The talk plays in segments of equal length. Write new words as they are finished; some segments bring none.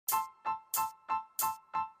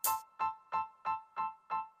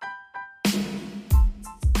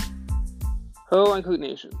Hello, Line Cook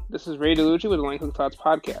Nation. This is Ray DeLucci with the Line Cook Thoughts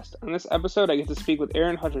podcast. On this episode, I get to speak with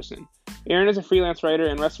Aaron Hutcherson. Aaron is a freelance writer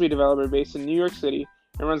and recipe developer based in New York City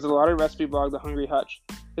and runs the lauded recipe blog The Hungry Hutch.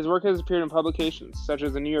 His work has appeared in publications such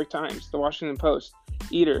as the New York Times, The Washington Post,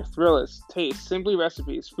 Eater, Thrillist, Taste, Simply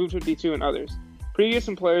Recipes, Food 52, and others. Previous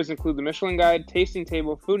employers include the Michelin Guide, Tasting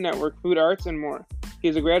Table, Food Network, Food Arts, and more. He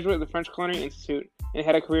is a graduate of the French Culinary Institute and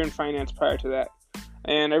had a career in finance prior to that.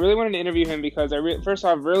 And I really wanted to interview him because I first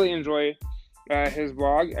off really enjoy his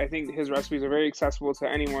blog. I think his recipes are very accessible to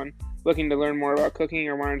anyone looking to learn more about cooking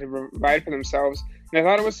or wanting to provide for themselves. And I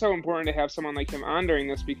thought it was so important to have someone like him on during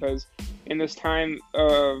this because in this time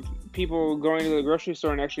of people going to the grocery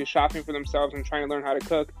store and actually shopping for themselves and trying to learn how to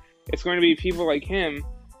cook, it's going to be people like him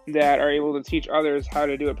that are able to teach others how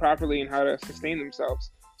to do it properly and how to sustain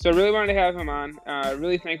themselves. So I really wanted to have him on.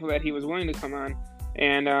 Really thankful that he was willing to come on.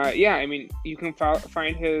 And you can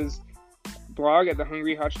find his blog at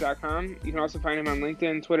thehungryhutch.com. You can also find him on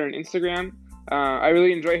LinkedIn, Twitter, and Instagram. I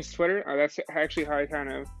really enjoy his Twitter. That's actually how I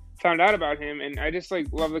kind of found out about him, and I just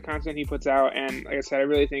love the content he puts out. And like I said, I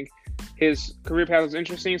really think his career path is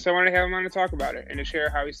interesting, so I wanted to have him on to talk about it and to share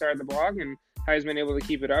how he started the blog and how he's been able to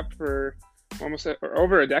keep it up for almost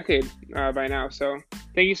over a decade by now. So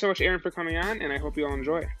thank you so much, Aaron, for coming on, and I hope you all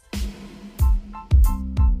enjoy.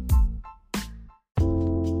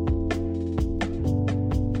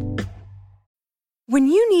 When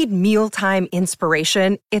you need mealtime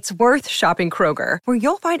inspiration, it's worth shopping Kroger, where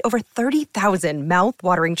you'll find over 30,000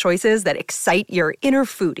 mouth-watering choices that excite your inner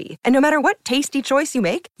foodie. And no matter what tasty choice you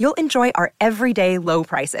make, you'll enjoy our everyday low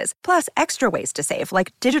prices, plus extra ways to save,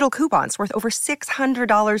 like digital coupons worth over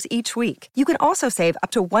 $600 each week. You can also save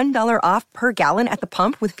up to $1 off per gallon at the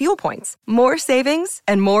pump with fuel points. More savings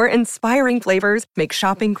and more inspiring flavors make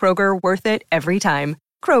shopping Kroger worth it every time.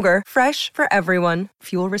 Kroger, fresh for everyone.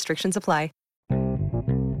 Fuel restrictions apply.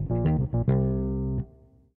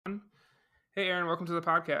 Hey, Aaron, welcome to the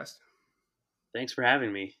podcast. Thanks for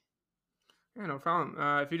having me. Yeah, no problem.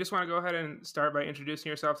 If you just want to go ahead and start by introducing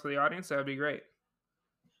yourself to the audience, that would be great.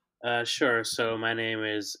 Sure. So my name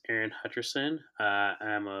is Aaron Hutcherson.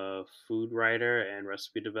 I'm a food writer and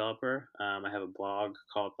recipe developer. I have a blog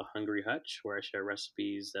called The Hungry Hutch, where I share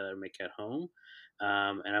recipes that I make at home.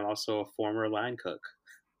 And I'm also a former line cook.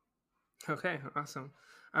 Okay, awesome.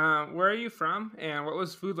 Where are you from, and what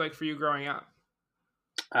was food like for you growing up?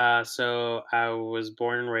 So I was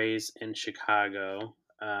born and raised in Chicago,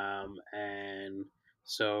 and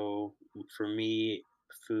so for me,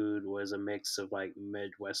 food was a mix of like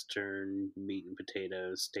Midwestern meat and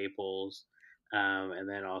potatoes staples, and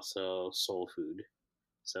then also soul food.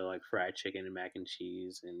 So like fried chicken and mac and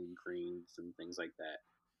cheese and greens and things like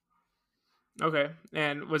that. Okay,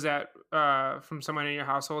 and was that from someone in your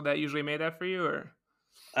household that usually made that for you, or?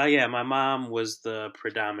 Yeah, my mom was the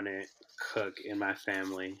predominant cook in my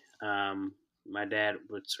family. My dad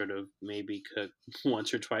would sort of maybe cook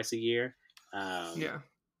once or twice a year. Yeah.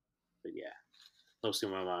 But yeah, mostly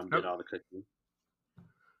my mom did all the cooking.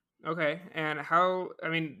 Okay, and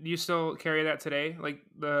do you still carry that today? Like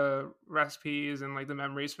the recipes and like the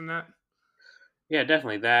memories from that? Yeah,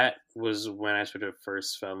 definitely. That was when I sort of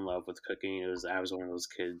first fell in love with cooking. I was one of those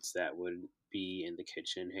kids that would be in the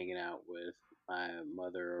kitchen hanging out with my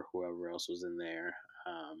mother or whoever else was in there.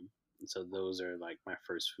 And so those are like my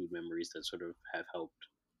first food memories that sort of have helped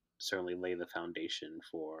certainly lay the foundation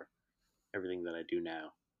for everything that I do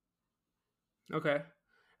now. Okay.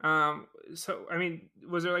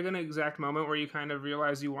 Was there like an exact moment where you kind of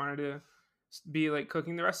realized you wanted to be like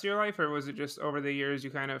cooking the rest of your life, or was it just over the years you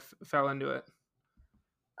kind of fell into it?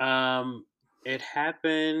 It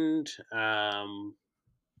happened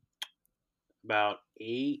about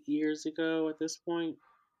 8 years ago at this point,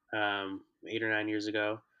 8 or 9 years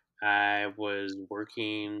ago. I was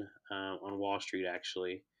working on Wall Street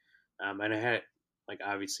actually, and I had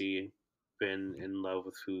obviously been in love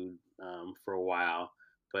with food for a while,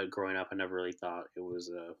 but growing up, I never really thought it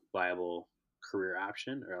was a viable career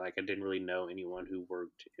option, or I didn't really know anyone who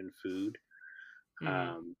worked in food,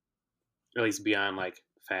 Mm-hmm. at least beyond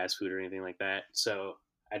fast food or anything like that. So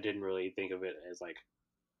I didn't really think of it as a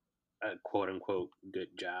quote unquote good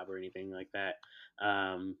job or anything like that.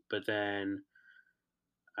 But then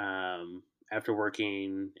after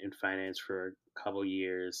working in finance for a couple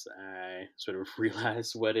years, I sort of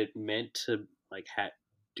realized what it meant to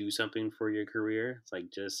do something for your career.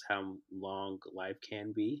 It's just how long life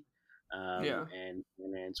can be. Yeah. And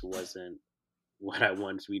finance wasn't what I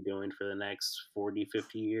wanted to be doing for the next 40,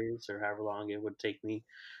 50 years or however long it would take me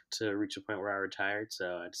to reach a point where I retired.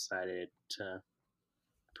 So I decided to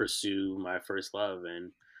pursue my first love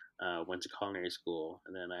and went to culinary school.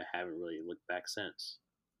 And then I haven't really looked back since.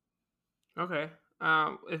 Okay.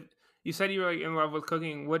 If you said you were like in love with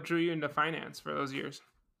cooking, what drew you into finance for those years?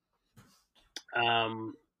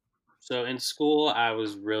 Um, so in school, I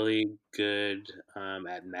was really good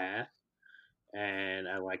at math, and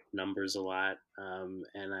I liked numbers a lot.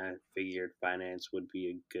 And I figured finance would be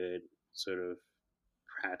a good sort of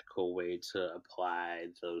practical way to apply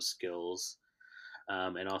those skills.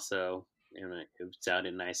 And also, it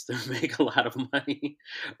sounded nice to make a lot of money,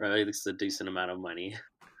 or at least a decent amount of money.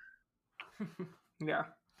 Yeah.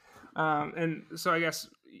 And so I guess,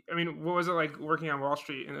 I mean, what was it like working on Wall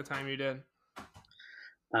Street in the time you did?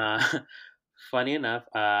 Uh, Funny enough,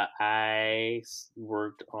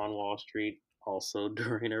 worked on Wall Street also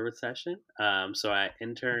during a recession. So I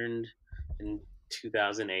interned in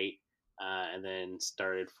 2008, and then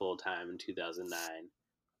started full time in 2009.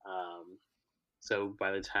 Um, so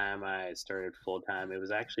by the time I started full time, it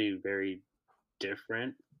was actually very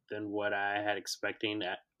different than what I had expecting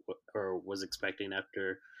or was expecting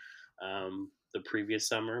after the previous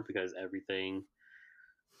summer, because everything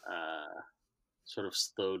uh, sort of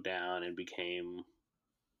slowed down and became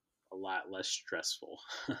a lot less stressful.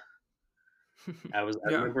 I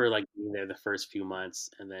Yeah. remember like being there the first few months,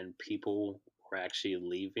 and then people were actually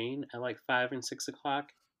leaving at like 5 and 6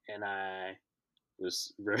 o'clock, and I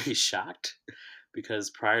was very shocked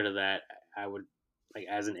because prior to that, I would like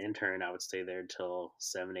as an intern, I would stay there till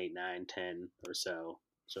 7, 8, 9, 10 or so,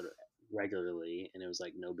 sort of regularly, and it was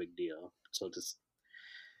like no big deal. So just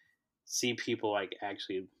see people like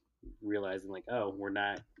actually realizing like, oh, we're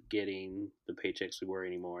not getting the paychecks we were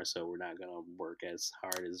anymore, so we're not gonna work as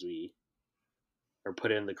hard as we or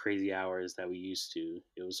put in the crazy hours that we used to.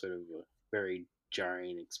 It was sort of a very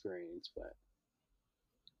jarring experience, but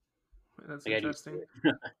That's I got used to interesting.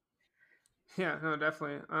 it. Yeah, no,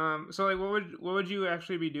 definitely. So like, what would you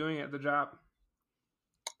actually be doing at the job?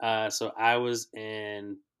 So I was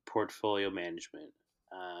in portfolio management.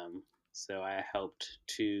 Um, so I helped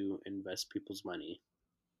to invest people's money.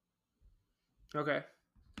 Okay.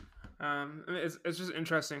 I mean, it's just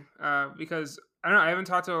interesting because I don't know. I haven't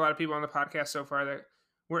talked to a lot of people on the podcast so far that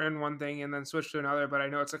were in one thing and then switched to another, but I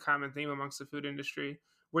know it's a common theme amongst the food industry.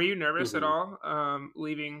 Were you nervous at Hmm. all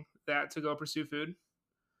leaving that to go pursue food?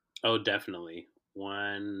 Oh, definitely,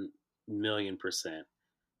 1,000,000%.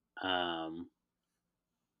 Um,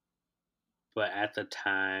 but at the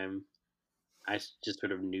time, just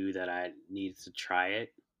sort of knew that I needed to try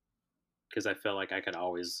it because I felt like I could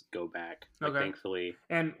always go back. Like, Okay. thankfully,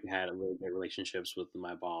 And I had really great relationships with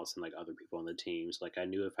my boss and like other people on the teams. Like, I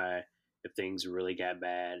knew if things really got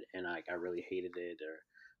bad and like I really hated it or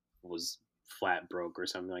was flat broke or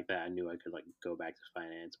something like that, I knew I could like go back to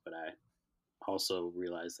finance. But I also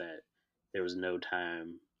realized that there was no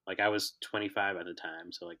time. Like, I was 25 at the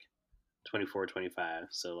time, so like 24, 25.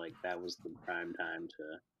 So like that was the prime time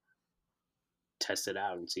to test it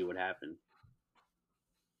out and see what happened.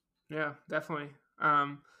 yeah, definitely.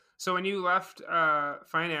 So when you left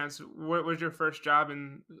finance, what was your first job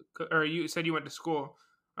in? Or you said you went to school.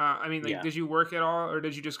 I mean, like, Yeah. did you work at all, or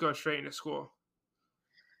did you just go straight into school?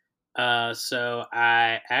 So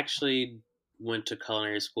I actually went to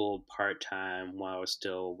culinary school part time while I was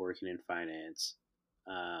still working in finance.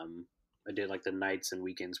 Um, I did like the nights and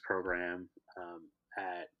weekends program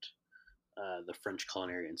at the French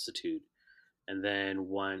Culinary Institute, and then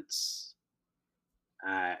once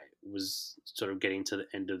I was sort of getting to the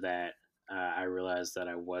end of that, I realized that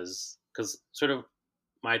I was because sort of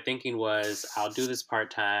my thinking was I'll do this part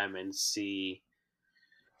time and see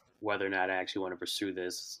whether or not I actually want to pursue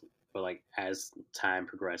this. But like as time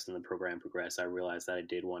progressed and the program progressed, I realized that I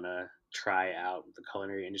did want to try out the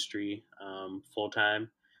culinary industry full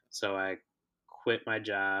time. So I quit my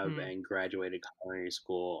job Hmm. and graduated culinary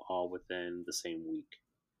school all within the same week.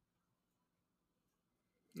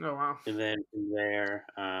 Oh wow. And then from there,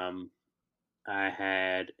 I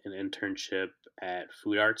had an internship at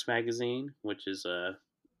Food Arts Magazine, which is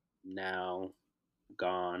now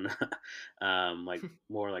gone. Like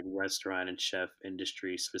more like restaurant and chef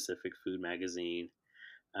industry specific food magazine.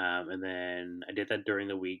 And then I did that during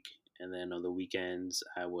the week, and then on the weekends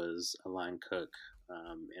I was a line cook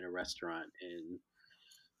in a restaurant in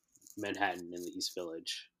Manhattan in the East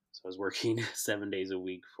Village. So I was working 7 days a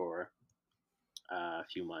week for a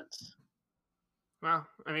few months. Wow.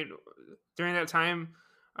 I mean, during that time,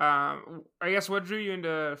 I guess what drew you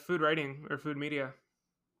into food writing or food media?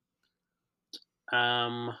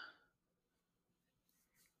 Um,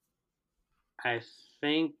 I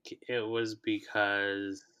think it was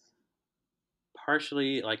because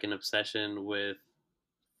partially like an obsession with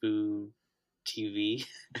food TV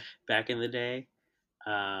back in the day.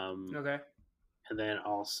 Um, Okay. and then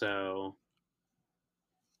also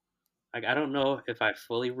like I don't know if I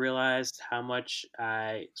fully realized how much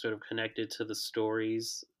I sort of connected to the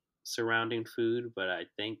stories surrounding food, but I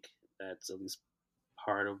think that's at least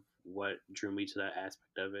part of what drew me to that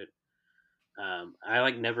aspect of it. I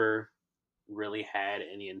like never really had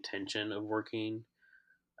any intention of working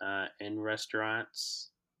in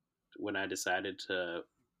restaurants when I decided to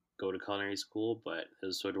go to culinary school, but it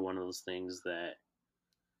was sort of one of those things that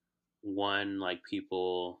one like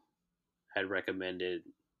people had recommended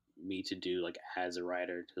me to do like as a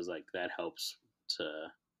writer because like that helps to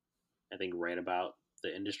I think write about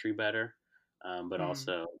the industry better. But Mm.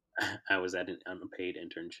 also I was at an unpaid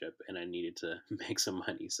internship and I needed to make some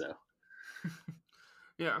money, so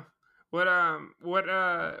Yeah. What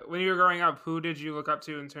when you were growing up, who did you look up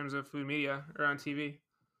to in terms of food media or on TV?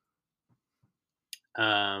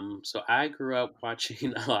 so I grew up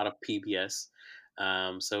watching a lot of PBS.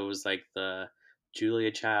 So it was like the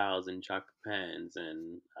Julia Childs and Chuck Pence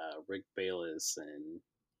and Rick Bayless and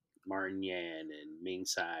Martin Yan and Ming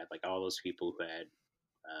Tsai, like all those people who had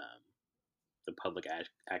the public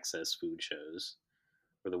access food shows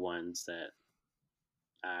were the ones that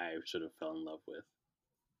I sort of fell in love with.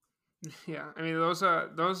 Yeah, I mean those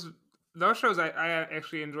shows I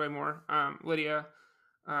actually enjoy more. Lydia,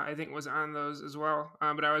 I think was on those as well.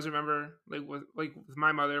 But I always remember like with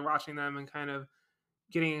my mother watching them and kind of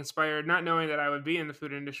getting inspired, not knowing that I would be in the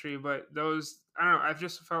food industry. But those I don't know. I've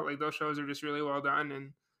just felt like those shows are just really well done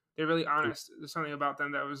and they're really honest. There's something about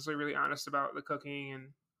them that was like really honest about the cooking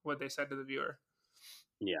and what they said to the viewer.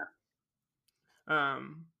 Yeah.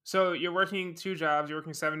 So you're working two jobs. You're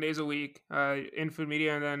working 7 days a week in food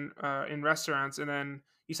media and then in restaurants. And then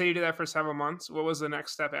you said you did that for several months. What was the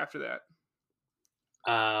next step after that?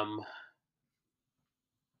 Um,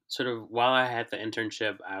 Sort of while I had the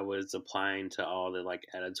internship, I was applying to all the like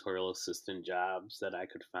editorial assistant jobs that I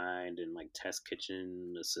could find and like test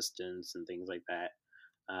kitchen assistants and things like that.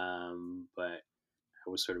 But I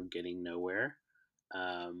was sort of getting nowhere.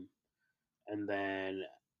 Um, and then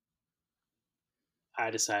I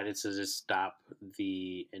decided to just stop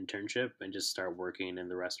the internship and just start working in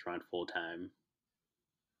the restaurant full time.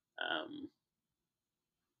 Um,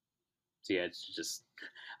 so yeah, it's just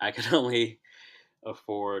I could only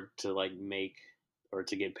afford to like make or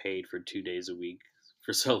to get paid for 2 days a week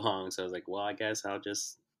for so long. So I was like, well, I guess I'll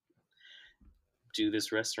just do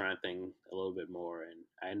this restaurant thing a little bit more. And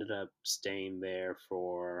I ended up staying there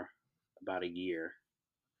for about a year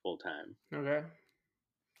full time. Okay,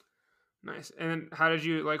 nice. And then how did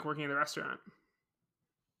you like working in the restaurant?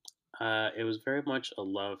 It was very much a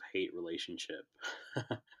love hate relationship.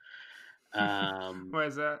 um, Why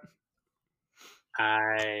is that?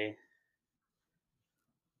 I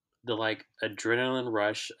the like adrenaline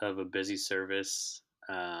rush of a busy service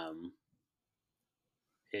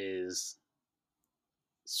is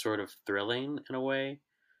sort of thrilling in a way,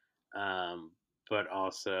 um, but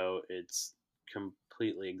also it's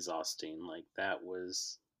completely exhausting. Like that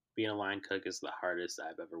was being a line cook is the hardest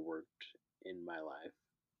I've ever worked in my life.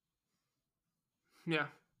 Yeah,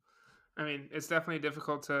 I mean it's definitely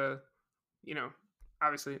difficult to you know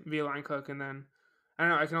obviously be a line cook and then I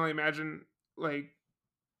don't know. I can only imagine like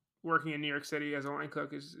working in New York City as a line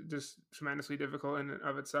cook is just tremendously difficult in and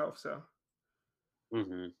of itself. So,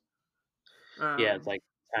 Hmm. Yeah, it's um, like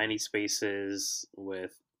tiny spaces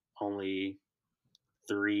with only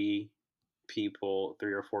three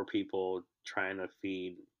three or four people trying to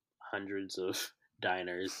feed hundreds of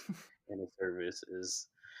diners in a service is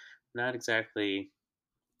not exactly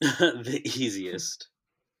the easiest.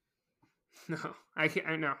 no, I can't.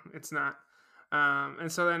 I know it's not.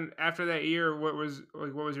 And so then after that year, what was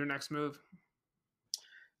your next move?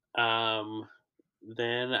 Um,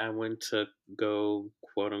 then I went to go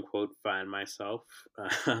quote unquote find myself.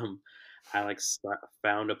 Um, I like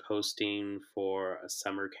found a posting for a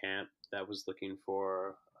summer camp that was looking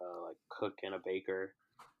for a like cook and a baker.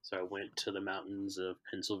 So I went to the mountains of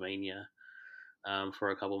Pennsylvania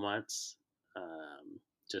for a couple months um,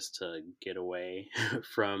 just to get away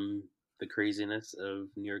from the craziness of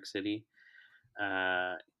New York City.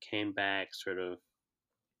 Came back, sort of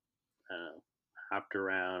uh, hopped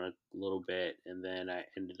around a little bit, and then I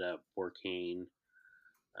ended up working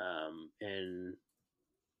in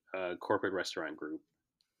a corporate restaurant group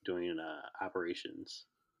doing operations.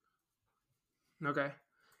 Okay,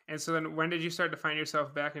 and so then when did you start to find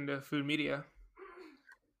yourself back into food media?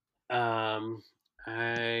 Um,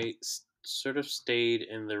 I sort of stayed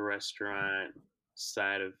in the restaurant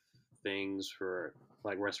side of things for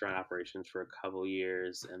like restaurant operations for a couple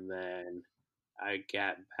years, and then I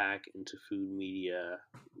got back into food media.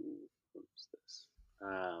 What was this?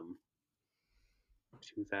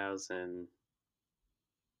 2000.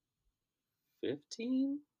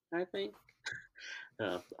 15, I think.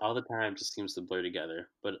 All the time just seems to blur together.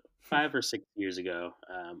 But 5 or 6 years ago,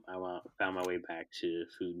 found my way back to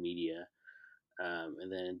food media,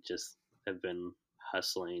 and then just have been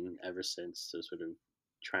hustling ever since to sort of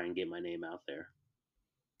try and get my name out there.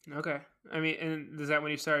 Okay. I mean, and is that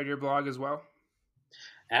when you started your blog as well?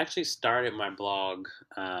 I actually started my blog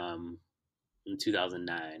in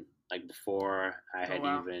 2009, like before I Oh had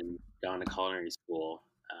wow. even gone to culinary school.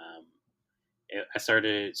 I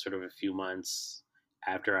started sort of a few months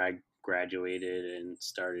after I graduated and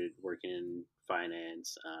started working in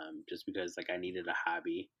finance, just because like I needed a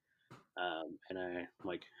hobby. And I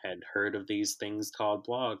like had heard of these things called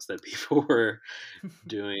blogs that people were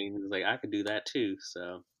doing. It was like I could do that too.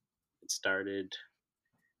 So it started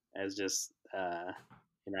as just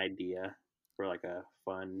an idea for like a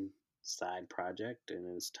fun side project,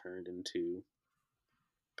 and it's turned into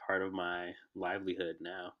part of my livelihood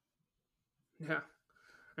now. Yeah.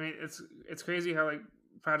 I mean, it's crazy how like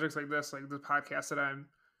projects like this, like the podcast that I've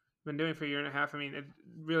been doing for a year and a half. I mean, it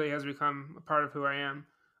really has become a part of who I am.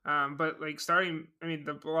 But like starting, I mean,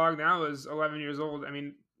 the blog now is 11 years old. I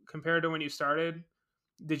mean, compared to when you started,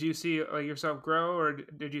 did you see like yourself grow, or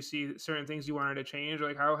did you see certain things you wanted to change?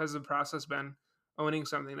 Like, how has the process been owning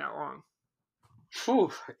something that long?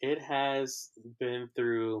 Whew, it has been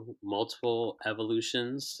through multiple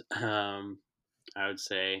evolutions. I would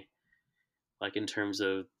say, like in terms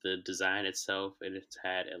of the design itself, it's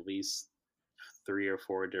had at least 3 or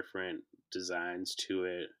 4 different designs to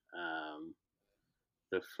it.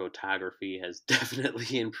 The photography has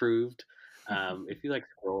definitely improved. If you like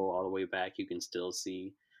scroll all the way back, you can still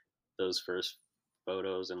see those first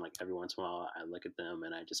photos, and like every once in a while, I look at them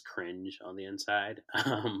and I just cringe on the inside.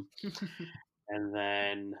 And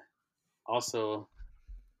then also,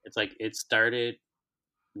 it's like it started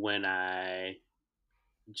when I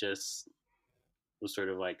just was sort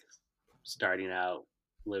of like starting out,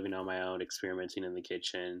 living on my own, experimenting in the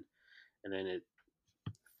kitchen, and then it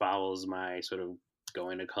follows my sort of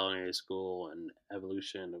going to culinary school and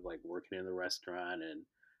evolution of like working in the restaurant and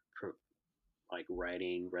pro- like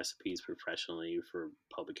writing recipes professionally for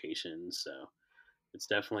publications. So it's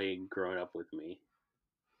definitely grown up with me.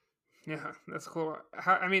 Yeah, that's cool.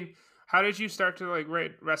 I mean, how did you start to like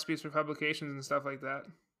write recipes for publications and stuff like that?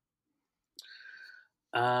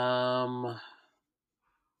 Um,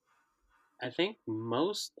 I think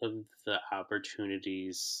most of the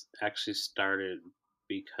opportunities actually started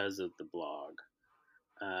because of the blog.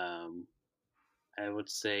 Um, I would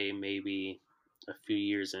say maybe a few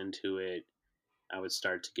years into it, I would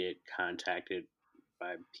start to get contacted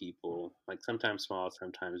by people, like sometimes small,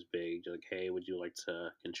 sometimes big, like, hey, would you like to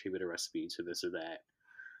contribute a recipe to this or that?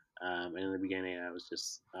 And in the beginning, I was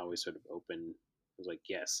just always sort of open. I was like,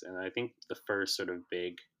 yes. And I think the first sort of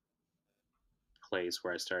big place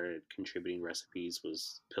where I started contributing recipes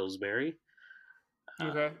was Pillsbury.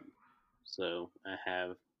 Okay. Um, so I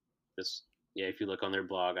have this, yeah, if you look on their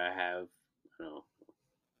blog, I have, I don't know,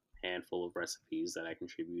 a handful of recipes that I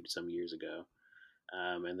contributed some years ago.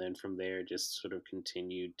 And then from there, just sort of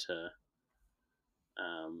continued to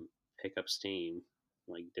um, pick up steam,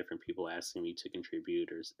 like different people asking me to contribute,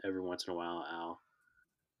 or every once in a while, I'll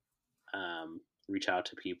reach out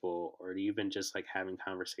to people, or even just like having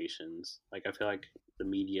conversations. Like I feel like the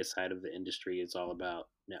media side of the industry is all about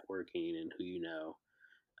networking and who you know.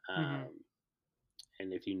 Hmm. Um,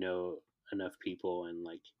 and if you know enough people, and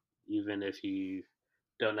like even if you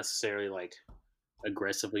don't necessarily like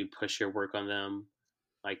aggressively push your work on them,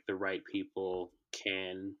 like the right people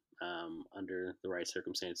can, under the right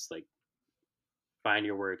circumstances, like find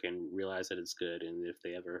your work and realize that it's good. And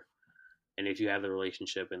if you have the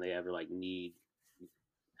relationship and they ever like need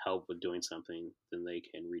help with doing something, then they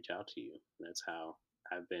can reach out to you. And that's how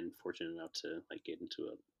I've been fortunate enough to like get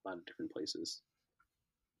into a lot of different places.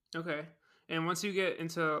 Okay. And once you get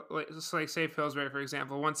into like just like say Pillsbury, for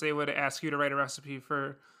example, once they would ask you to write a recipe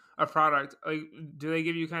for a product, like do they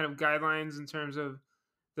give you kind of guidelines in terms of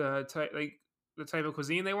the type of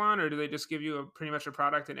cuisine they want, or do they just give you a pretty much a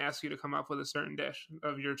product and ask you to come up with a certain dish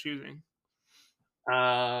of your choosing?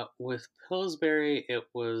 With Pillsbury, it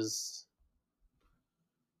was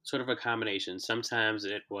sort of a combination. Sometimes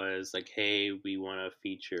it was like, hey, we want to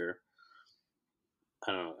feature,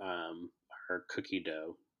 I don't know, our cookie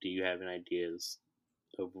dough. Do you have any ideas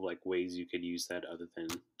of like ways you could use that other than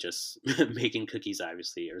just making cookies,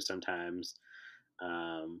 obviously? Or sometimes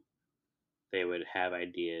um, they would have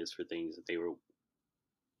ideas for things that they were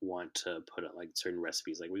want to put up, like certain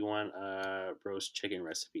recipes. Like we want a roast chicken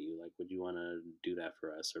recipe. Like, would you want to do that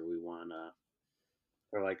for us? Or we want to,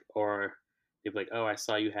 or like, or they'd be like, "Oh, I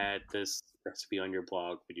saw you had this recipe on your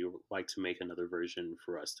blog. Would you like to make another version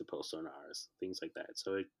for us to post on ours?" Things like that.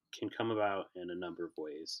 So it can come about in a number of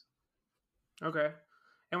ways. Okay.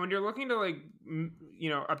 And when you're looking to like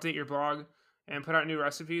update your blog and put out new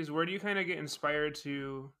recipes, where do you kind of get inspired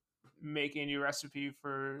to make a new recipe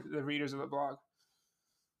for the readers of the blog?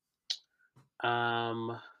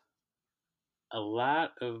 Um, a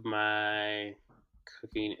lot of my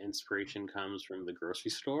cooking inspiration comes from the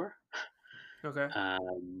grocery store. Okay.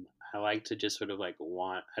 I like to just sort of like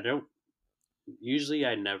I don't usually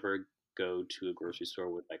I never go to a grocery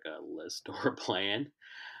store with like a list or a plan.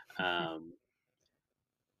 Um,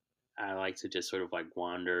 I like to just sort of like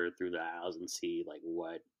wander through the aisles and see like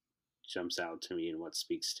what jumps out to me and what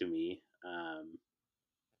speaks to me.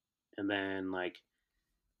 And then like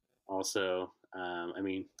also, I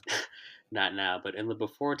mean, not now, but in the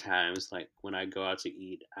before times, like when I go out to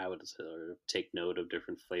eat, I would sort of take note of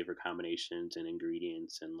different flavor combinations and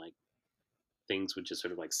ingredients, and like things would just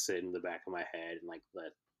sort of like sit in the back of my head and like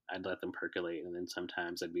I'd let them percolate. And then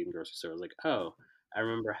sometimes I'd be in the grocery store, I was like, oh, I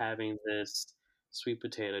remember having this sweet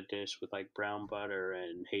potato dish with like brown butter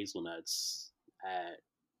and hazelnuts at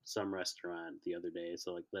some restaurant the other day.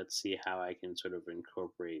 So like, let's see how I can sort of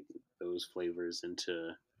incorporate those flavors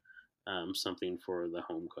into something for the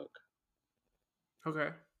home cook.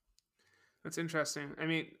 Okay. That's interesting. I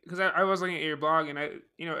mean, because I was looking at your blog, and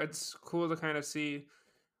it's cool to kind of see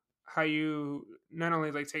how you not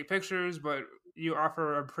only like take pictures, but you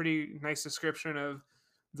offer a pretty nice description of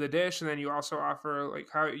the dish, and then you also offer like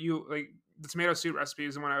how you like the tomato soup recipe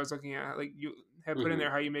is the one I was looking at. Like you have put in Mm-hmm.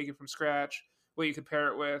 there how you make it from scratch, what you could pair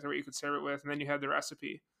it with, or what you could serve it with, and then you had the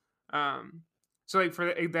recipe. Um, so like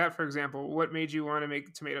for that, for example, what made you want to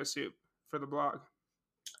make tomato soup for the blog?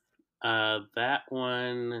 That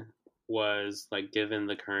one was like given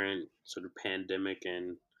the current sort of pandemic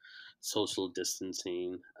and social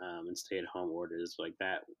distancing and stay at home orders like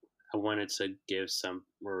that. I wanted to give some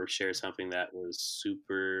or share something that was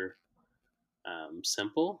super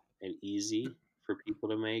simple and easy for people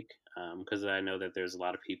to make because I know that there's a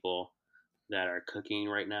lot of people that are cooking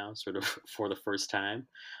right now, sort of for the first time.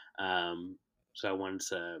 Um, so I wanted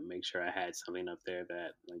to make sure I had something up there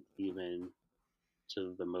that like even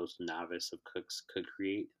to the most novice of cooks could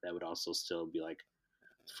create that would also still be like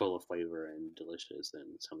full of flavor and delicious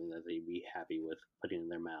and something that they'd be happy with putting in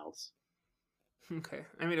their mouths. Okay,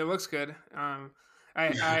 I mean it looks good.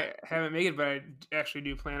 I haven't made it, but I actually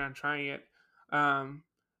do plan on trying it. Um,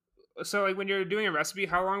 so like when you're doing a recipe,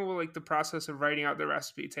 how long will like the process of writing out the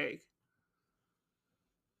recipe take?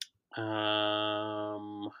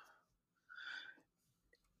 um,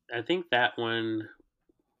 I think that one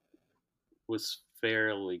was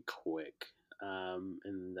fairly quick.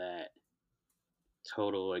 In that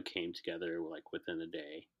total, it came together like within a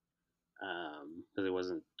day. Because it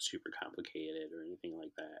wasn't super complicated or anything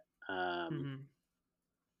like that. Hmm.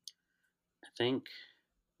 I think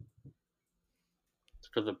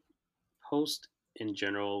for the post in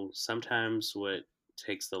general, sometimes what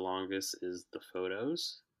takes the longest is the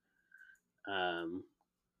photos. Um,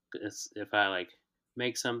 if I like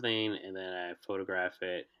make something and then I photograph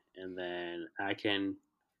it, and then I can,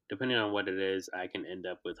 depending on what it is, I can end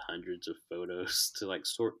up with hundreds of photos to like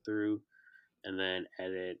sort through and then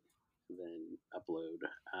edit and then upload.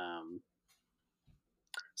 Um,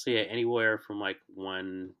 so yeah, anywhere from like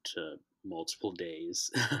 1 to multiple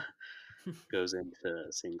days goes into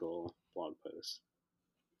a single blog post.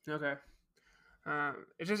 Okay,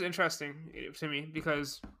 it's just interesting to me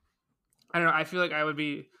because I don't know. I feel like I would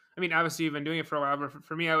be. I mean, obviously you've been doing it for a while, but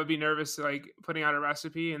for me, I would be nervous like putting out a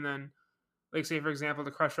recipe and then, like, say for example,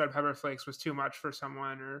 the crushed red pepper flakes was too much for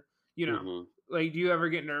someone, or Hmm. like, do you ever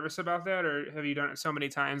get nervous about that, or have you done it so many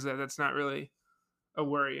times that that's not really a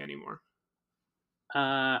worry anymore?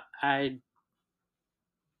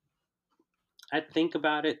 I think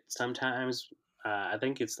about it sometimes. I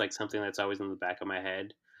think it's like something that's always in the back of my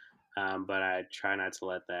head, but I try not to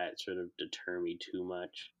let that sort of deter me too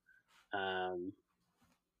much, um,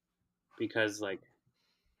 because like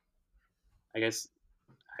I guess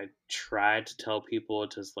I try to tell people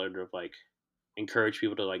to sort of like encourage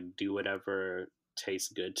people to like do whatever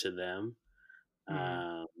tastes good to them. Hmm.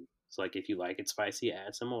 Um, so like if you like it spicy,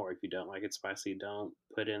 add some more. If you don't like it spicy, don't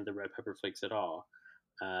put in the red pepper flakes at all.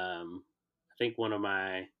 I think one of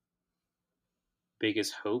my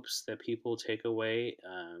biggest hopes that people take away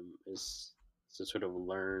is to sort of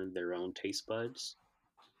learn their own taste buds,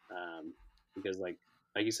 um, because like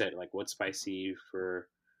you said, like what's spicy for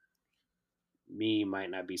me might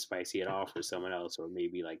not be spicy at all for someone else, or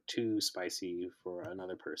maybe like too spicy for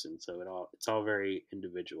another person. So it's all very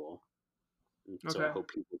individual. And so I Okay. hope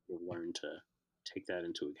people can learn to take that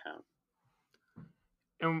into account.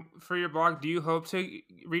 And for your blog, do you hope to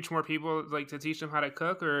reach more people, like to teach them how to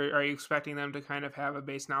cook, or are you expecting them to kind of have a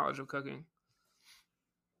base knowledge of cooking?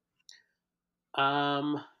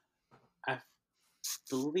 Um, I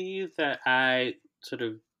believe that I sort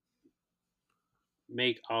of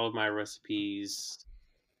make all of my recipes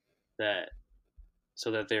that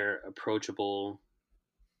so that they're approachable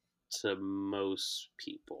to most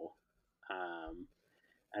people. Um,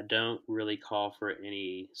 I don't really call for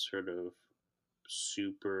any sort of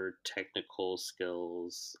super technical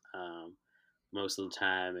skills. Most of the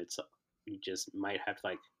time, it's you just might have to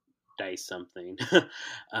like dice something.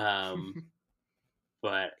 um,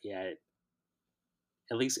 but yeah,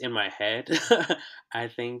 at least in my head, I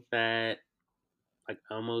think that like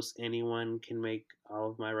almost anyone can make all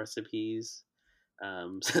of my recipes.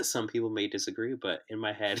 Some people may disagree, but in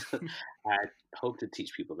my head, I hope to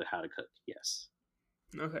teach people how to cook. Yes.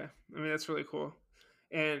 Okay, I mean that's really cool.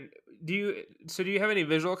 And do you have any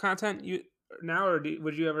visual content you now, or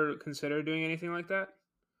would you ever consider doing anything like that?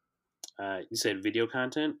 You said video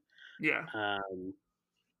content. Yeah. Um,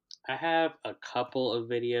 I have a couple of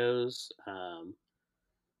videos.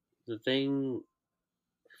 The thing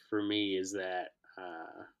for me is that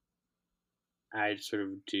I sort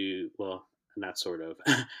of do, well, not sort of,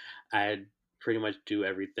 I pretty much do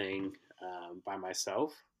everything by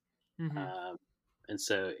myself. Hmm. Um, and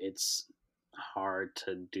so it's hard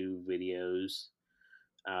to do videos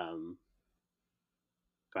um,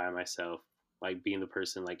 by myself, like being the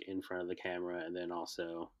person like in front of the camera, and then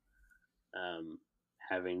also um,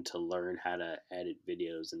 having to learn how to edit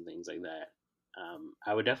videos and things like that.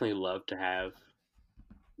 I would definitely love to have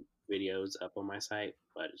videos up on my site,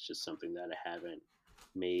 but it's just something that I haven't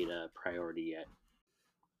made a priority yet.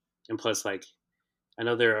 And plus, like, I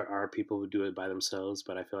know there are people who do it by themselves,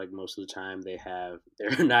 but I feel like most of the time they're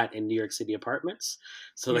not in New York City apartments,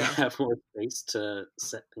 so they Yeah. have more space to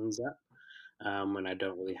set things up. When I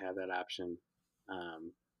don't really have that option,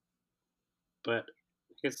 um, but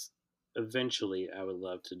I guess eventually I would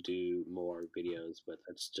love to do more videos, but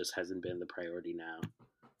that just hasn't been the priority now.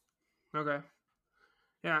 Okay.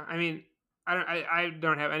 Yeah. I mean, I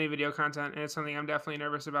don't have any video content, and it's something I'm definitely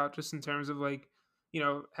nervous about, just in terms of like,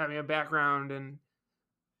 having a background and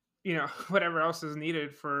whatever else is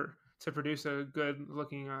needed for to produce a good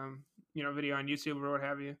looking video on YouTube or what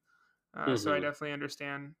have you. So I Hmm. definitely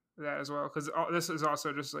understand that as well, because this is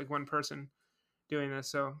also just like one person doing this.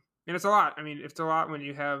 So, and it's a lot. I mean, it's a lot when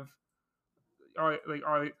you have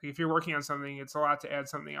if you're working on something, it's a lot to add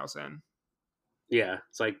something else in. Yeah,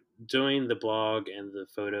 it's like doing the blog and the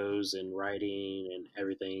photos and writing and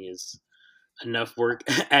everything is enough work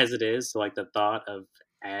as it is. So like the thought of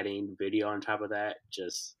adding video on top of that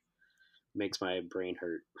just makes my brain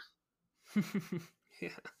hurt.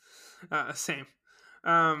 Yeah, same.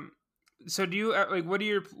 Um, so do you like what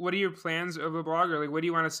are your plans of the blog, or like what do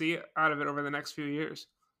you want to see out of it over the next few years?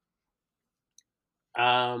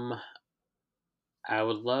 Um, I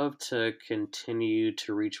would love to continue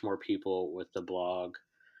to reach more people with the blog.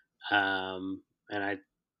 And I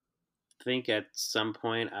think at some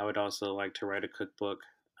point I would also like to write a cookbook.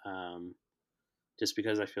 Um, just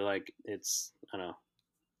because I feel like I don't know,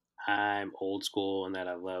 I'm old school and that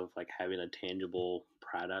I love like having a tangible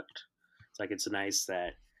product. It's like it's nice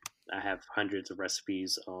that I have hundreds of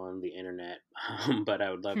recipes on the internet, but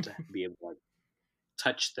I would love to be able to like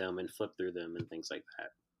touch them and flip through them and things like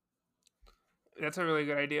that. That's a really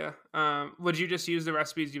good idea. Would you just use the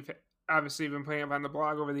recipes you've obviously been putting up on the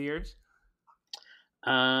blog over the years?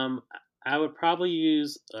 Um, I would probably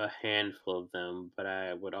use a handful of them, but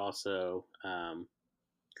I would also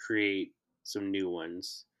create some new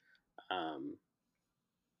ones. Um,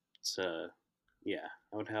 so yeah,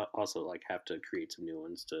 I would also like have to create some new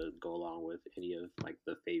ones to go along with any of like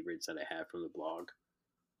the favorites that I have from the blog.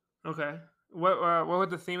 Okay. What would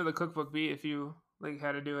the theme of the cookbook be if you like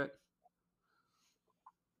had to do it?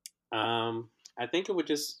 I think it would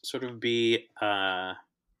just sort of be an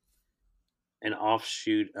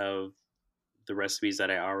offshoot of the recipes that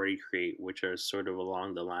I already create, which are sort of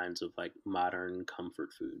along the lines of like modern comfort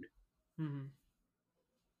food. Hmm.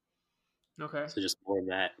 Okay. So just more of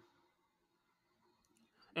that.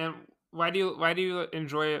 And why do you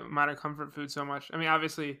enjoy modern comfort food so much? I mean,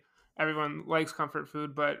 obviously everyone likes comfort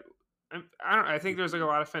food, but I don't. I think there's like a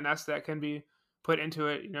lot of finesse that can be put into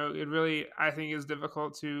it. It really I think is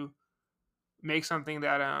difficult to make something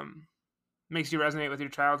that makes you resonate with your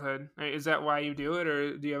childhood. Is that why you do it,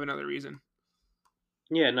 or do you have another reason?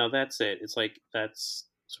 Yeah, no, that's it. It's like that's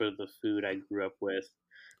sort of the food I grew up with.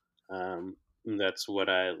 And that's what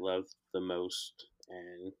I love the most,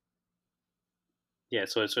 and Yeah,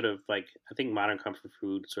 so it's sort of like I think modern comfort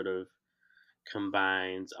food sort of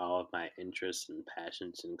combines all of my interests and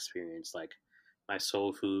passions and experience, like my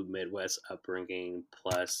soul food Midwest upbringing,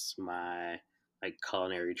 plus my like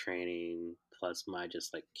culinary training, plus my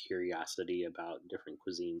just like curiosity about different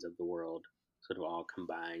cuisines of the world, sort of all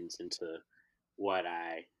combines into what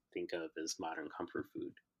I think of as modern comfort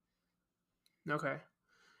food. Okay.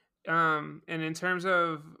 And in terms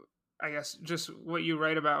of, I guess, just what you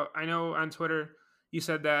write about, I know on Twitter you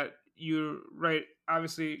said that you write,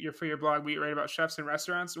 obviously, you're for your blog, but you write about chefs and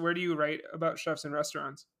restaurants. Where do you write about chefs and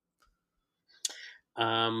restaurants?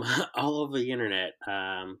 All over the internet.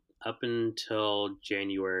 Up until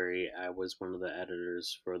January, I was one of the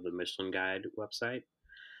editors for the Michelin Guide website.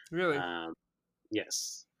 Really? Um,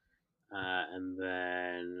 yes. And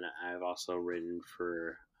then I've also written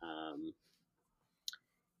for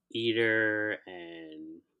Eater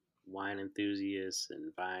and Wine Enthusiast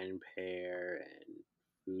and Vine Pair and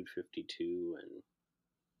Food 52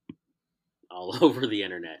 and all over the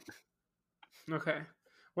internet. Okay.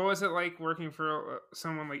 What was it like working for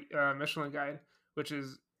someone like Michelin Guide, which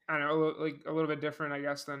is, I don't know, like a little bit different, I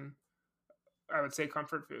guess, than I would say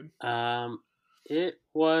comfort food? It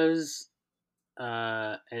was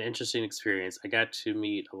an interesting experience. I got to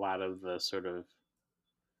meet a lot of the sort of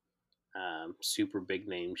super big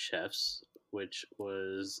name chefs, which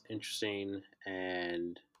was interesting,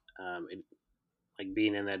 and it, like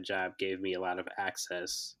being in that job gave me a lot of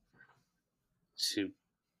access to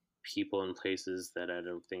people and places that I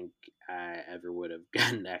don't think I ever would have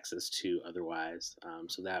gotten access to otherwise.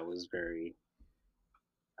 So that was very,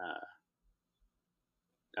 uh,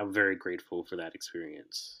 I'm very grateful for that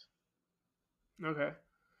experience. Okay.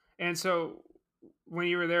 And so when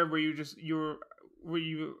you were there, were you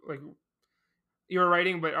like, you were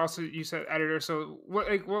writing, but also you said editor. So what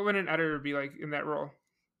would an editor be like in that role?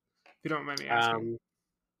 If you don't mind me asking. Um,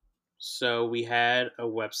 so we had a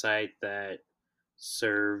website that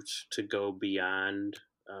served to go beyond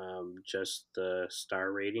just the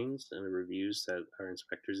star ratings and the reviews that our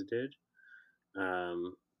inspectors did.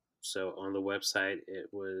 Um, so on the website, it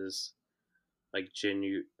was like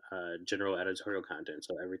general editorial content.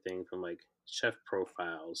 So everything from like chef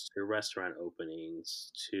profiles to restaurant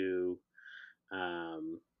openings to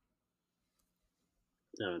um,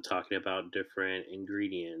 talking about different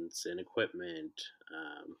ingredients and equipment.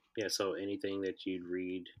 Yeah, so anything that you'd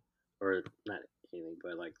read, or not anything,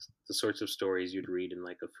 but like the sorts of stories you'd read in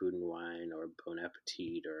like a Food and Wine or Bon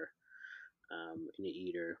Appetit or in the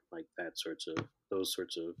Eater, like those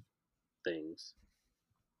sorts of things.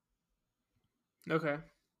 Okay,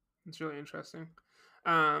 that's really interesting.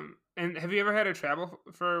 And have you ever had to travel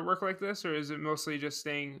for work like this, or is it mostly just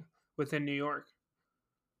staying within New York?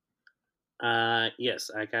 Yes,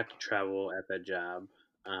 I got to travel at that job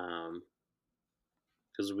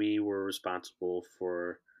because we were responsible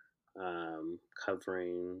for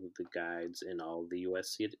covering the guides in all the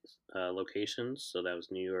U.S. Locations. So that was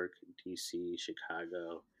New York, D.C.,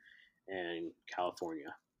 Chicago, and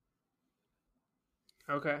California.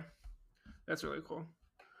 Okay, that's really cool.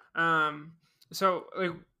 Um, so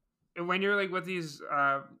like when you're like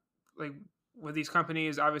like with these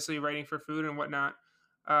companies, obviously writing for food and whatnot,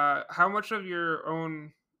 how much of your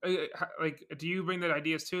own like do you bring the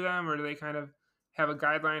ideas to them, or do they kind of have a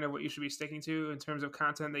guideline of what you should be sticking to in terms of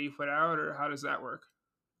content that you put out, or how does that work?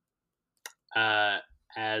 Uh,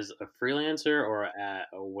 as a freelancer or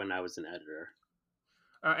when I was an editor?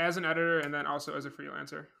 As an editor and then also as a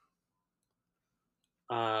freelancer.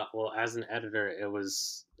 Well, as an editor, it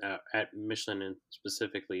was at Michelin and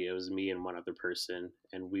specifically, it was me and one other person,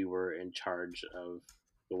 and we were in charge of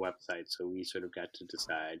the website. So we sort of got to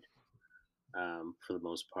decide, for the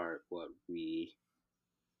most part, what we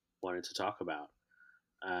wanted to talk about.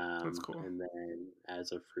 That's cool. And then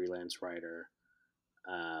as a freelance writer,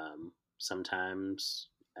 sometimes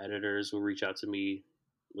editors will reach out to me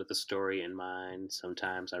with a story in mind.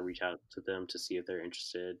 Sometimes I reach out to them to see if they're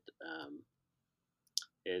interested.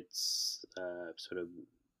 It's sort of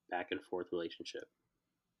back and forth relationship.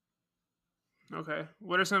 Okay.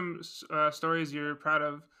 What are some stories you're proud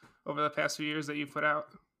of over the past few years that you've put out?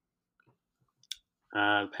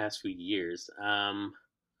 The past few years,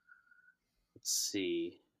 let's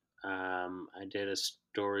see. I did a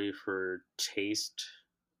story for Taste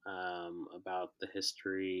about the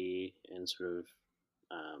history and sort of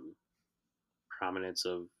um, prominence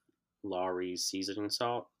of Lawry's seasoning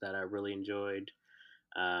salt that I really enjoyed.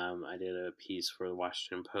 I did a piece for the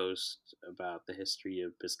Washington Post about the history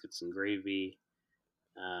of biscuits and gravy.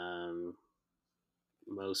 Um,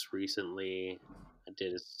 Most recently, I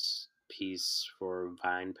did a piece for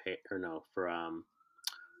Vine Pay, or no, for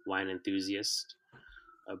Wine Enthusiast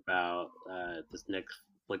about this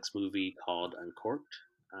Netflix movie called Uncorked,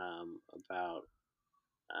 about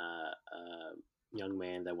a young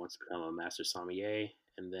man that wants to become a master sommelier.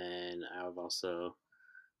 And then I've also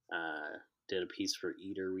did a piece for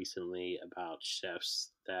Eater recently about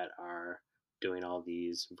chefs that are doing all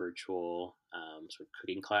these virtual sort of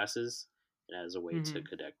cooking classes and as a way to Mm-hmm.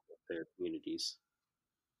 connect with their communities.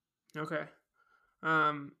 Okay.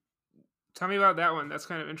 Um, Tell me about that one. That's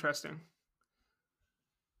kind of interesting.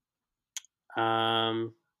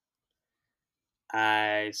 Um,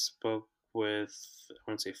 I spoke with, I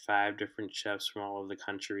want to say, 5 different chefs from all over the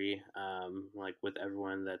country, like with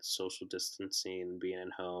everyone that's social distancing and being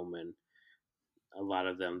at home, and a lot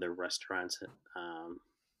of them, their restaurants um,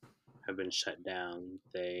 have been shut down.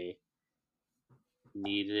 They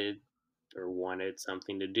needed or wanted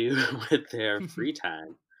something to do with their free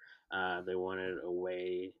time. They wanted a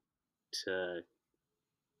way to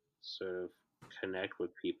sort of connect with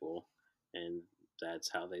people, and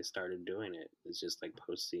that's how they started doing it. It's just like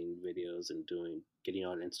posting videos and getting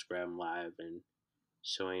on Instagram live and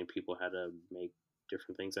showing people how to make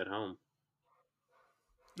different things at home.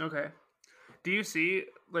 Okay. Do you see,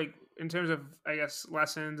 like, in terms of, I guess,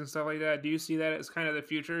 lessons and stuff like that, do you see that as kind of the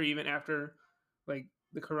future even after, like,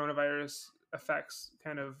 the coronavirus effects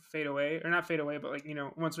kind of fade away? Or not fade away, but, like,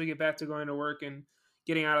 once we get back to going to work and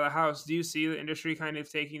getting out of the house, do you see the industry kind of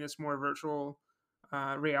taking this more virtual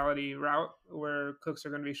reality route where cooks are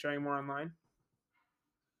going to be sharing more online?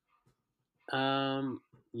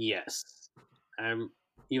 Yes, I'm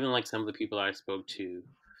even like some of the people I spoke to.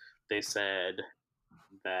 They said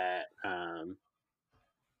that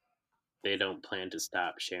they don't plan to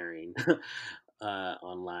stop sharing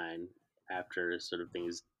online after sort of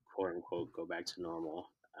things quote unquote go back to normal,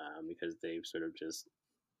 because they've sort of just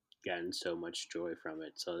gotten so much joy from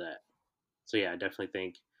it. So yeah, I definitely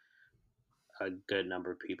think a good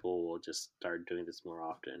number of people will just start doing this more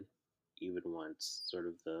often, even once sort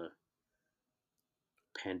of the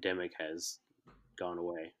pandemic has gone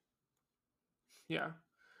away. Yeah.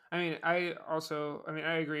 I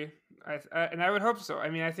agree. And I would hope so. I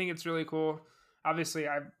mean, I think it's really cool. Obviously,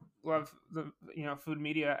 I love the food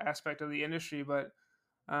media aspect of the industry, but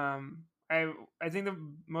um, I think the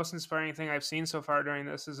most inspiring thing I've seen so far during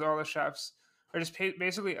this is all the chefs, or just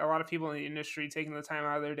basically a lot of people in the industry taking the time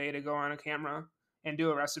out of their day to go on a camera and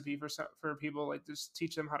do a recipe for people, like just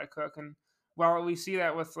teach them how to cook. And while we see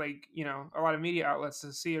that with like a lot of media outlets,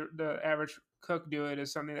 to see the average cook do it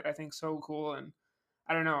is something that I think so cool. And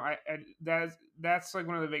I don't know. That's like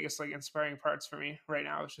one of the biggest like inspiring parts for me right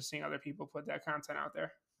now is just seeing other people put that content out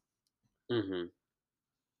there. Mm-hmm.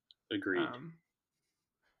 Agreed. Um,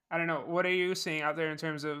 I don't know. What are you seeing out there in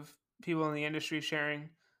terms of people in the industry sharing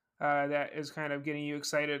that is kind of getting you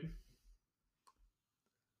excited?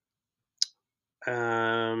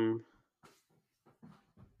 Um,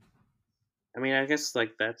 I mean, I guess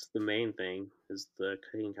like that's the main thing is the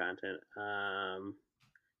cooking content.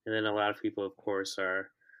 And then a lot of people, of course, are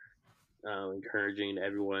encouraging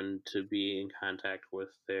everyone to be in contact with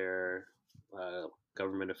their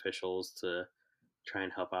government officials to try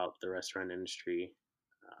and help out the restaurant industry,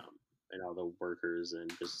 and all the workers and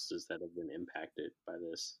businesses that have been impacted by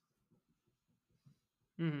this.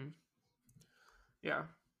 Hmm. Yeah.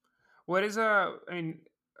 What is I mean,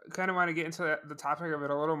 kind of want to get into the topic of it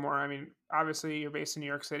a little more. I mean, obviously you're based in New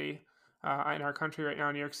York City. In our country right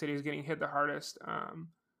now, New York City is getting hit the hardest.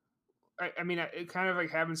 I mean, it kind of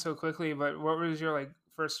like happened so quickly, but what was your like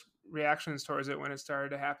first reactions towards it when it started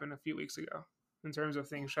to happen a few weeks ago, in terms of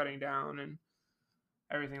things shutting down and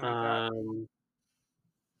everything like that? Um,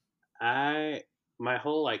 I my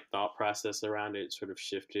whole like thought process around it sort of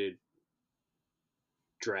shifted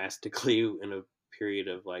drastically in a period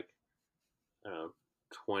of like I don't know,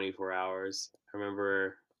 24 hours. I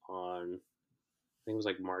remember on I think it was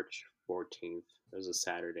like March 14th. It was a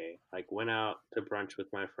Saturday. Like went out to brunch with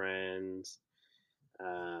my friends,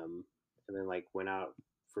 um, and then like went out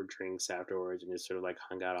for drinks afterwards and just sort of like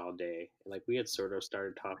hung out all day. And like we had sort of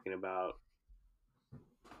started talking about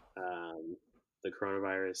um, the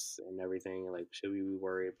coronavirus and everything. Like should we be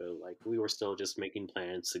worried? But like we were still just making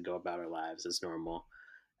plans to go about our lives as normal.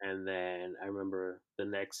 And then I remember the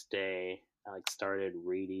next day I like started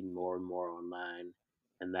reading more and more online,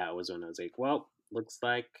 and that was when I was like, well, looks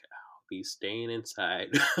like I'll be staying inside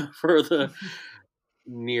for the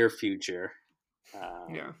near future.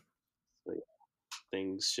 Yeah. Um, so yeah,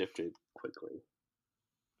 things shifted quickly.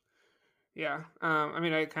 Yeah. I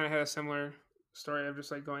mean, I kind of had a similar story of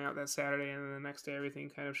just like going out that Saturday and then the next day everything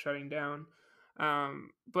kind of shutting down.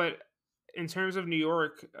 But in terms of New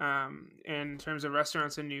York, and in terms of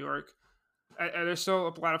restaurants in New York, there's still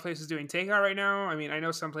a lot of places doing takeout right now. I mean, I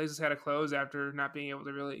know some places had to close after not being able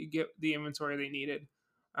to really get the inventory they needed.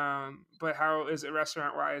 But how is it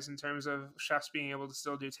restaurant wise in terms of chefs being able to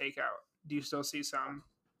still do takeout? Do you still see some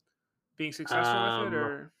being successful with it, Um,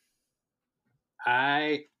 or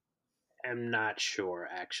I am not sure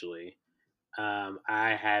actually.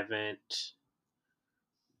 I haven't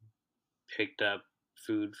picked up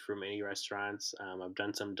food from any restaurants. I've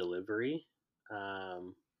done some delivery,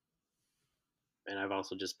 um, and I've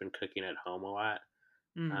also just been cooking at home a lot.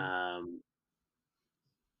 mm, Um,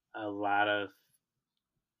 a lot of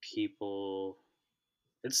people,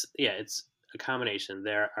 it's a combination.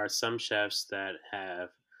 There are some chefs that have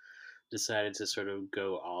decided to sort of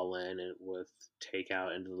go all in and with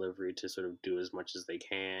takeout and delivery to sort of do as much as they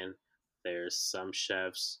can. There's some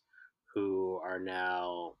chefs who are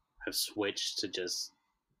now have switched to just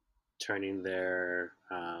turning their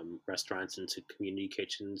restaurants into community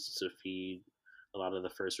kitchens to feed a lot of the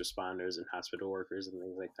first responders and hospital workers and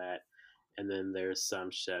things like that. And then there's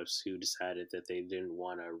some chefs who decided that they didn't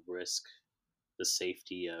want to risk the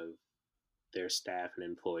safety of their staff and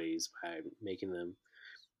employees by making them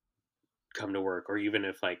come to work, or even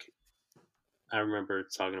if like I remember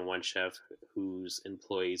talking to one chef whose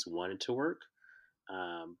employees wanted to work,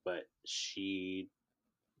 but she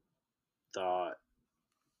thought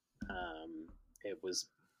um, it was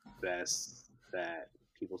best that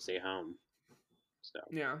people stay home. So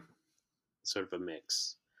yeah, sort of a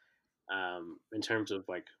mix. In terms of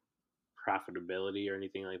like profitability or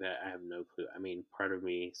anything like that, I have no clue. I mean, part of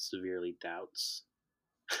me severely doubts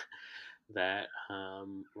that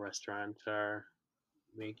restaurants are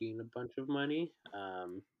making a bunch of money,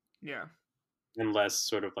 yeah, unless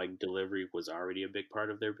sort of like delivery was already a big part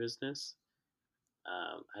of their business.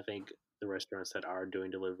 I think the restaurants that are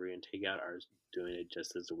doing delivery and takeout are doing it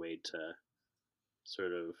just as a way to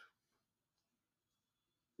sort of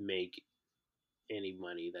make any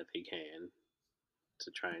money that they can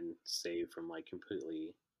to try and save from like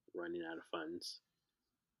completely running out of funds.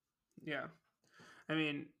 yeah. I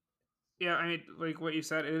mean, yeah, I mean, like what you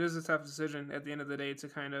said, it is a tough decision at the end of the day to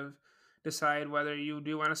kind of decide whether you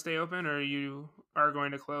do want to stay open or you are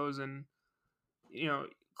going to close. And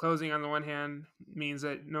closing on the one hand means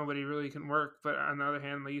that nobody really can work, but on the other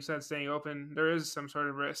hand, like you said, staying open, there is some sort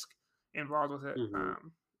of risk involved with it. Hmm.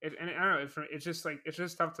 And I don't know, it's just like it's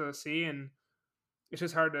just tough to see, and it's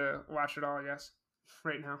just hard to watch it all, I guess,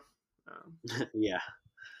 right now. Um, Yeah,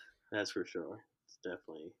 that's for sure. It's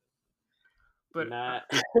definitely but not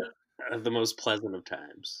the most pleasant of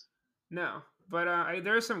times. No, but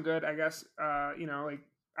there's some good, I guess. Like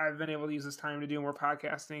I've been able to use this time to do more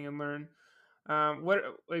podcasting and learn. What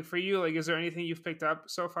like for you? Like, is there anything you've picked up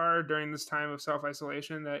so far during this time of self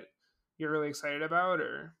isolation that you're really excited about?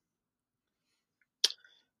 Or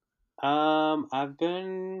I've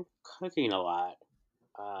been cooking a lot.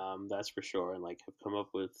 That's for sure, and like have come up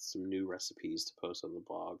with some new recipes to post on the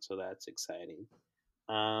blog, so that's exciting.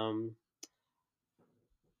 Um,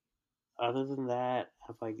 Other than that,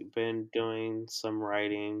 I've like been doing some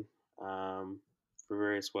writing for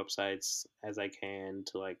various websites as I can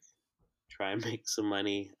to like try and make some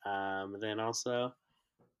money. And then also,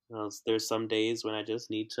 there's some days when I just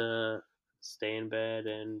need to stay in bed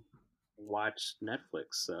and watch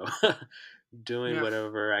Netflix. So doing yeah,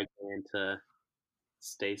 whatever I can to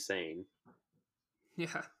stay sane.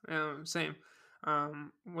 yeah, same.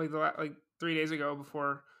 Like 3 days ago,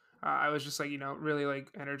 before I was just like really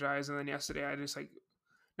like energized, and then yesterday I just like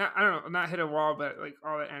not I don't know not hit a wall, but like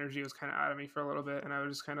all that energy was kind of out of me for a little bit, and I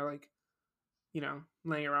was just kind of like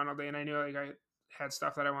laying around all day, and I knew like I had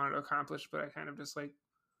stuff that I wanted to accomplish, but I kind of just like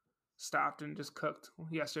stopped and just cooked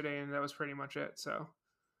yesterday, and that was pretty much it. So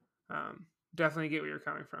definitely get where you're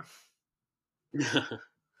coming from.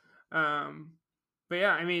 Um, but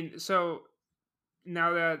yeah, I mean, so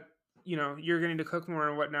now that you're getting to cook more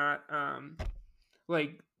and whatnot,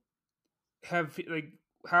 like like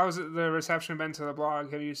how's the reception been to the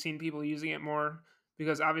blog? Have you seen people using it more?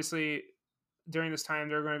 Because obviously during this time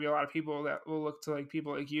there are going to be a lot of people that will look to like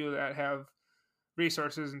people like you that have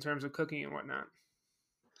resources in terms of cooking and whatnot.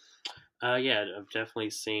 Yeah, I've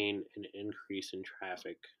definitely seen an increase in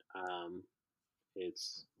traffic.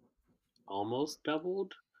 It's almost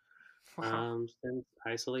doubled Wow. since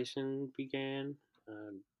isolation began.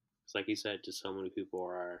 It's like you said, just so many people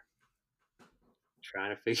are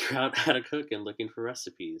trying to figure out how to cook and looking for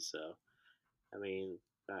recipes. So, I mean,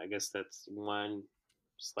 I guess that's one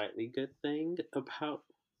slightly good thing about,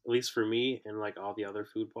 at least for me and like all the other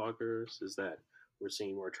food bloggers, is that we're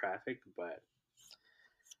seeing more traffic. But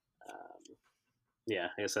um, yeah,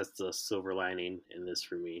 I guess that's the silver lining in this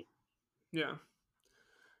for me. Yeah.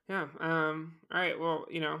 Yeah. All right. Well,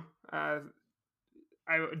 I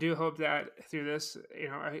do hope that through this,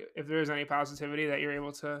 if there is any positivity, that you're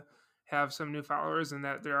able to have some new followers, and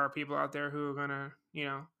that there are people out there who are gonna,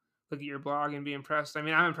 look at your blog and be impressed. I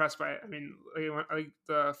mean, I'm impressed by it. I mean, like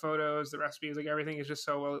the photos, the recipes, like everything is just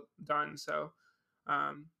so well done. So,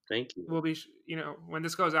 um, Thank you. we'll be, when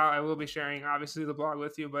this goes out, I will be sharing obviously the blog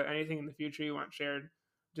with you. But anything in the future you want shared,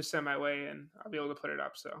 just send my way, and I'll be able to put it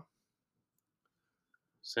up. So,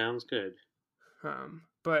 Sounds good.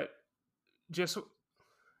 but just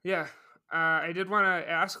yeah. I did want to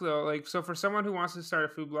ask though, like, so for someone who wants to start a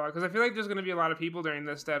food blog, because I feel like there's going to be a lot of people during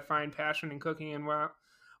this that find passion in cooking, and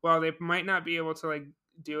while they might not be able to like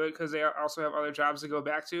do it because they also have other jobs to go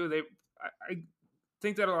back to, I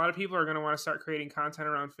think that a lot of people are going to want to start creating content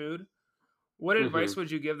around food. What Hmm. advice would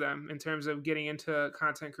you give them in terms of getting into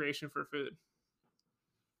content creation for food?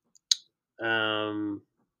 Um,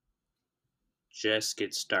 just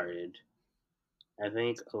get started. I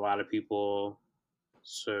think a lot of people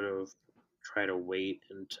sort of try to wait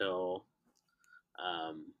until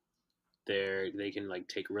um, they can like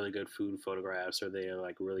take really good food photographs, or they're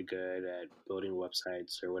like really good at building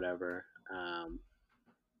websites or whatever.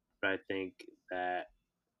 But I think that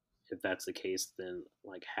if that's the case, then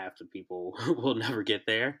like half the people will never get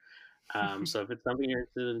there. So if it's something you're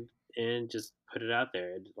interested in, just put it out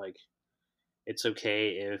there. Like it's okay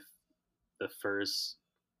if the first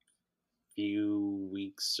few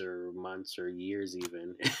weeks or months or years,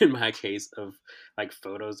 even in my case, of like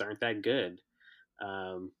photos aren't that good.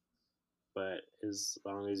 Um, but as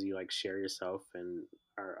long as you like share yourself and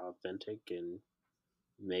are authentic and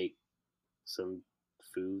make some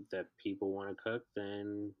food that people want to cook,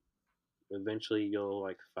 then eventually you'll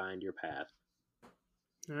like find your path.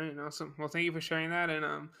 All right, awesome. Well, thank you for sharing that. And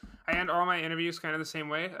I end all my interviews kind of the same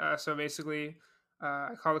way. So basically,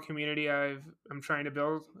 I call the community I'm trying to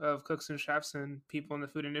build of cooks and chefs and people in the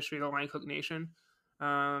food industry the Line Cook Nation.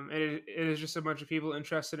 It is just a bunch of people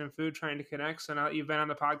interested in food trying to connect. So now that you've been on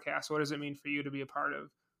the podcast, what does it mean for you to be a part of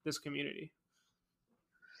this community?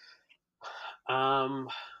 Um,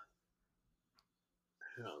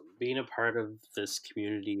 Being a part of this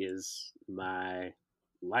community is my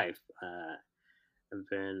life. I've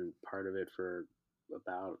been part of it for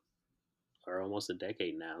about or almost a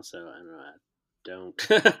decade now, so I don't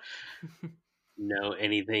know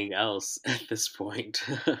anything else at this point.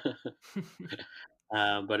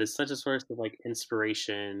 But it's such a source of like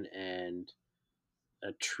inspiration and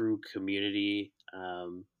a true community.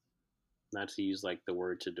 Not to use like the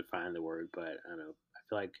word to define the word, but I don't know. I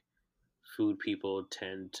feel like food people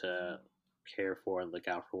tend to care for and look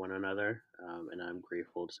out for one another, and I'm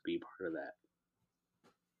grateful to be part of that.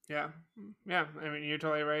 Yeah, yeah. I mean, you're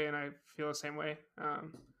totally right, and I feel the same way.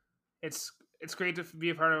 It's it's great to be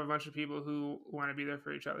a part of a bunch of people who want to be there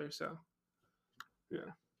for each other. So yeah.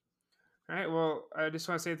 All right. Well, I just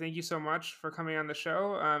want to say thank you so much for coming on the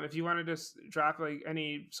show. If you want to just drop like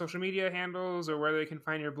any social media handles or where they can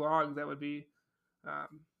find your blog, that would be a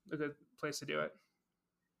good place to do it.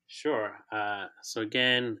 Sure. So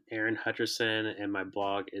again, Aaron Hutcherson, and my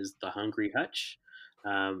blog is The Hungry Hutch,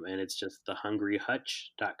 and it's just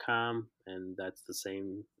thehungryhutch.com, and that's the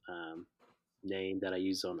same name that I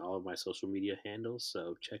use on all of my social media handles.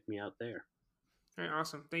 So check me out there. All right.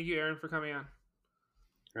 Awesome. Thank you, Aaron, for coming on.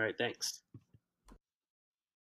 All right, thanks.